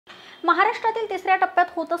महाराष्ट्रातील तिसऱ्या टप्प्यात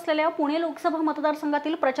होत असलेल्या पुणे लोकसभा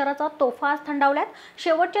मतदारसंघातील प्रचाराचा तोफा आज थंडावल्यात।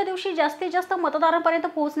 शेवटच्या दिवशी जास्तीत जास्त मतदारांपर्यंत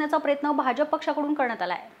पोहोचण्याचा प्रयत्न भाजप पक्षाकडून करण्यात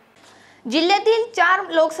आला आहे। जिल्ह्यातील 4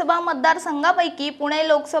 लोकसभा मतदारसंघापैकी पुणे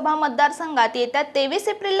लोकसभा मतदारसंघात येत्या 23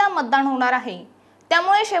 एप्रिलला मतदान होणार आहे।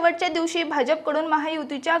 त्यामुळे शेवटच्या दिवशी भाजपकडून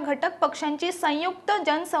महायुतीच्या घटक पक्षांची संयुक्त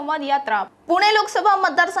जनसंवाद यात्रा पुणे लोकसभा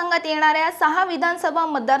मतदारसंघात येणाऱ्या 6 विधानसभा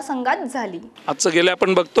मतदारसंघात झाली। आजचं गेले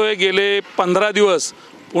आपण बघतोय गेले 15 दिवस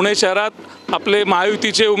पुणे शहरात आपले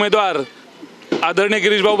महायुतीचे उमेदवार आदरणीय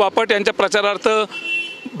गिरीशभाऊ बापट यांच्या प्रचारार्थ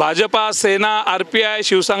भाजपा, सेना, आरपीआय,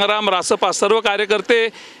 शिवसंग्राम, रासपा सर्व कार्यकर्ते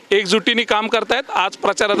एकजुटीने काम करतायत। आज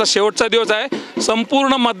प्रचाराचा शेवटचा दिवस आहे।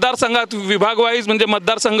 संपूर्ण मतदारसंघात विभाग वाईज म्हणजे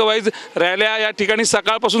मतदारसंघ वाईज रॅल्या या ठिकाणी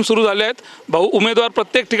सकाळपासून सुरू झाल्या आहेत। उमेदवार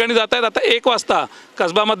प्रत्येक ठिकाणी जात आहेत। आता 1 वाजता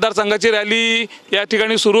कसबा मतदारसंघाची रॅली या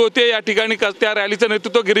ठिकाणी सुरू होते। या ठिकाणी त्या रॅलीचं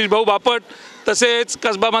नेतृत्व गिरीशभाऊ बापट तसेच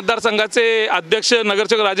कसबा मतदारसंघाचे अध्यक्ष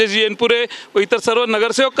नगरसेवक राजेश येनपुरे व इतर सर्व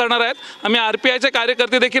नगरसेवक करणार आहेत। आम्ही आरपीआयचे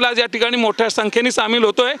कार्यकर्ते देखील आज या ठिकाणी मोठ्या संख्येने सामील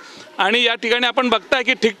होतोय आणि या ठिकाणी आपण बघताय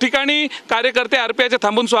की ठिकठिकाणी कार्यकर्ते आरपीआयचे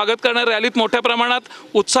थांबून स्वागत करणार। रॅलीत मोठ्या प्रमाणात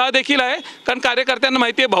उत्साह देखील आहे, कारण कार्यकर्त्यांना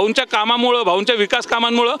माहिती आहे भाऊंच्या कामामुळे, भाऊंच्या विकास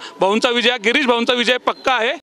कामांमुळे भाऊंचा विजय, गिरीश भाऊंचा विजय पक्का आहे।